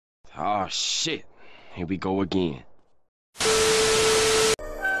Oh shit. Here we go again.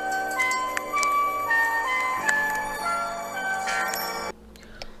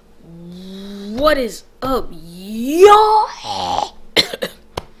 What is up, y'all?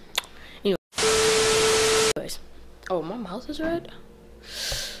 Anyways, oh, my mouth is red.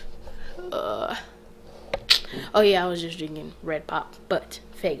 Oh yeah, I was just drinking red pop, but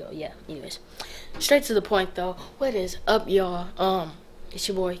Fago, yeah. Anyways, straight to the point though. What is up, y'all? It's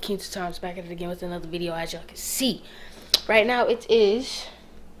your boy King Times back at it again with another video. As y'all can see, right now it is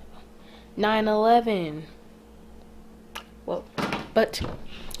 9/11. Well, but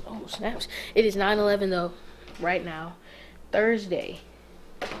oh snaps! It is 9/11 though. Right now, Thursday.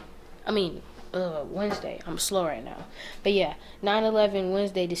 I mean, Wednesday. I'm slow right now, but yeah, 9/11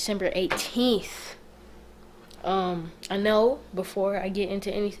 Wednesday, December 18th. I know before I get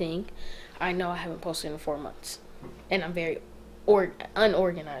into anything, I know I haven't posted in 4 months, and I'm very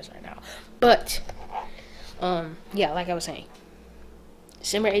unorganized right now. But yeah, like I was saying,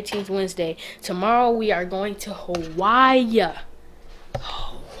 December 18th, Wednesday. Tomorrow we are going to Hawaii.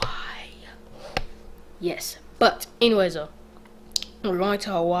 Hawaii. Yes, but anyways though, we're going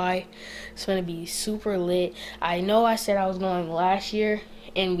to Hawaii. It's gonna be super lit. I know I said I was going last year,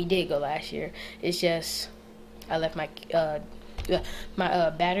 and we did go last year. It's just I left my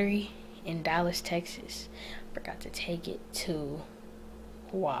battery in Dallas, Texas. Forgot to take it to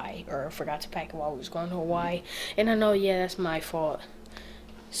Hawaii, or forgot to pack it while we was going to Hawaii. And I know, yeah, that's my fault.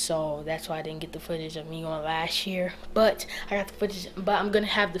 So that's why I didn't get the footage of me going last year. But I got the footage. But I'm gonna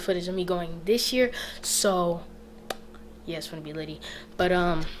have the footage of me going this year. So yeah, it's gonna be litty. But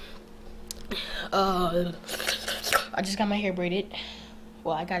I just got my hair braided.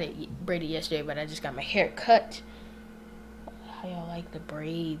 Well, I got it braided yesterday, but I just got my hair cut. How y'all like the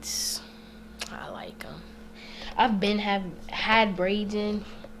braids? I like them. I've been had braids in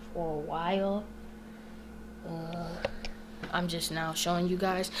for a while. I'm just now showing you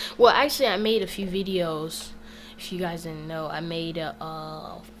guys. Well, actually, I made a few videos. If you guys didn't know, I made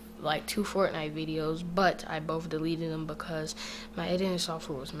like 2 Fortnite videos, but I both deleted them because my editing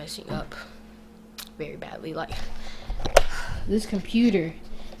software was messing up very badly. Like, this computer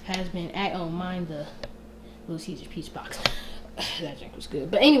has been oh, mind the Little Caesars Peach Box. That drink was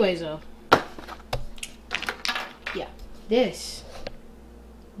good. But anyways though, yeah, this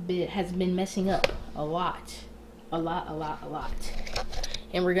bit has been messing up a lot. And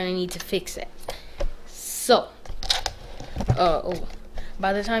we're gonna need to fix it. So oh,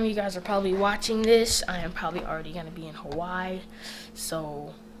 by the time you guys are probably watching this, I am probably already gonna be in Hawaii.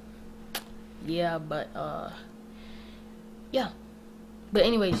 So yeah, but yeah. But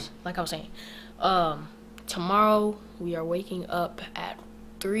anyways, like I was saying, tomorrow we are waking up at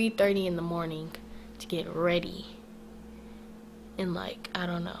 3:30 in the morning to get ready. And like, I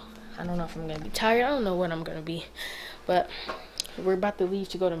don't know if I'm gonna be tired. I don't know what I'm gonna be, but we're about to leave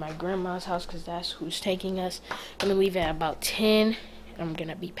to go to my grandma's house because that's who's taking us. I'm gonna leave at about 10. I'm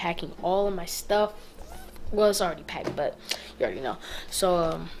gonna be packing all of my stuff. Well, it's already packed, but you already know.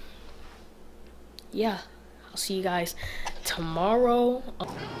 So yeah, I'll see you guys tomorrow.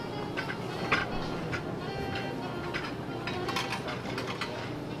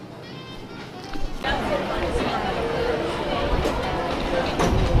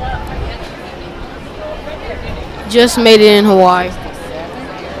 Just made it in Hawaii.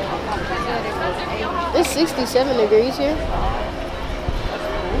 It's 67 degrees here.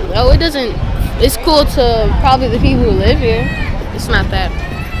 Oh, it doesn't. It's cool to probably the people who live here. It's not that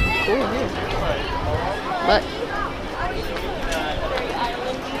cool here. But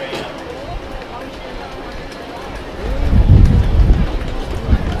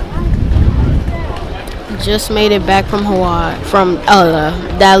just made it back from Hawaii, from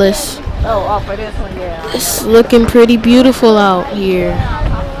Dallas. Oh, for this one, yeah. It's looking pretty beautiful out here.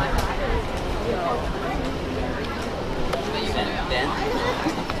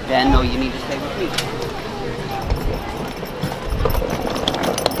 Dan, no, you need to stay with me.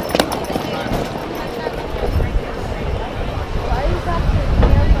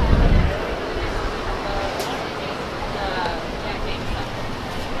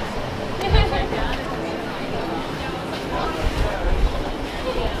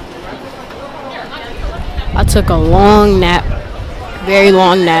 I took a long nap, very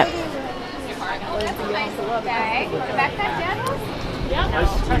long nap.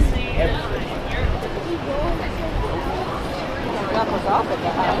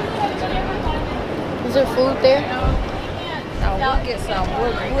 Is there food there? No, we'll get some.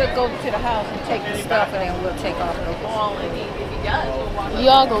 We'll go to the house and take the stuff, and then we'll take off the wall.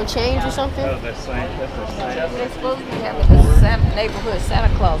 Y'all gonna change or something? They're supposed to be having the neighborhood Santa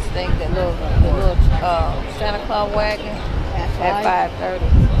Claus thing, the little Santa Claus wagon at 5:30.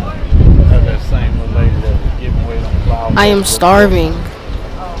 That same little lady that was giving away on the flower. I am starving.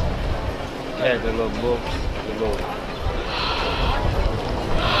 Had the little books, the little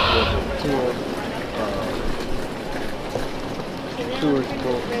tourist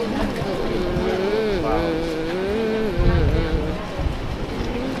book.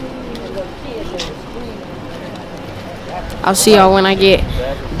 I'll see y'all when I get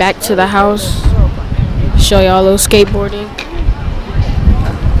back to the house. Show y'all a little skateboarding.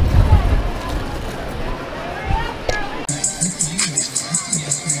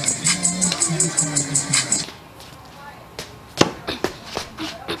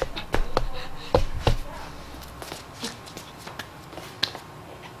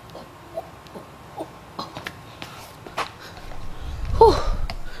 Whew.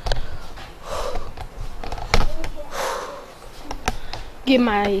 Get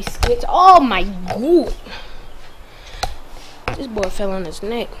my skits. Oh my god. This boy fell on his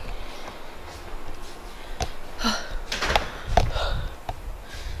neck.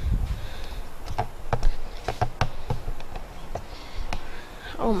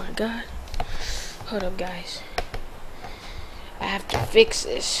 Oh my god. Hold up, guys. I have to fix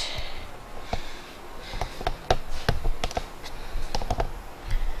this.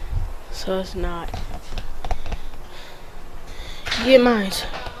 So it's not. Get mine.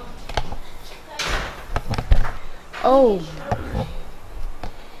 Oh my.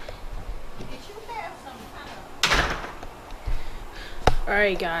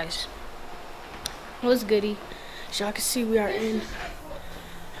 Alright, guys. What's goody? As y'all can see, we are in.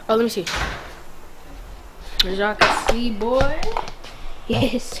 Oh, let me see. As y'all can see, boy.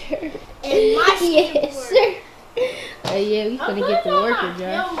 Yes, sir. Yes, sir. Oh yeah, we finna get to work,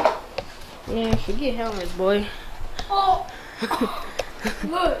 y'all. Yeah, forget helmets, boy. Oh,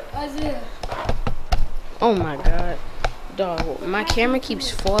 look, Isaiah. Oh my god. Dog, my camera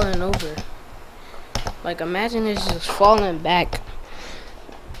keeps falling over. Like, imagine it's just falling back.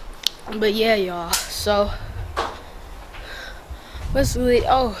 But yeah, y'all. So, what's really,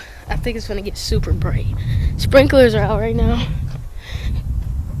 oh, I think it's gonna get super bright. Sprinklers are out right now.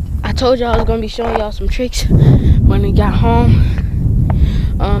 I told y'all I was gonna be showing y'all some tricks when we got home.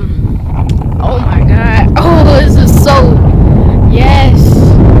 Oh my god. Oh, this is so, yes.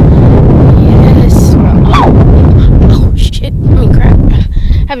 Yes. Oh shit. I mean, crap.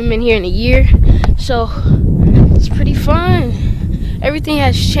 Haven't been here in a year, so it's pretty fun. Everything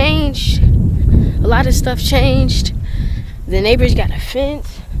has changed. A lot of stuff changed. The neighbors got a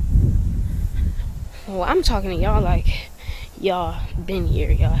fence. Well, I'm talking to y'all like y'all been here.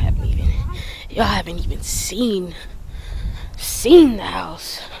 Y'all haven't even seen the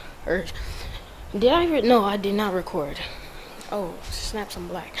house. Or did I? No, I did not record. Oh, snap some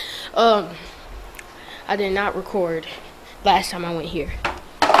black. I did not record last time I went here,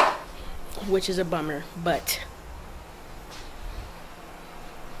 which is a bummer. But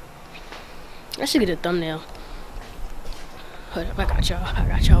I should get a thumbnail. Hold up, I got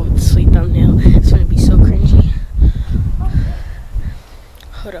y'all with the sweet thumbnail. It's gonna be so cringy.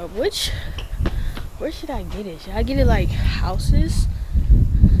 Hold up, where should I get it? Should I get it like houses?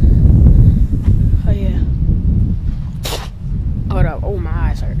 Oh yeah. Hold up, oh my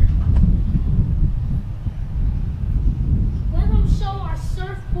eyes hurt. Let them show our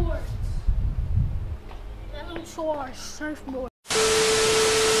surfboards. Let them show our surfboards.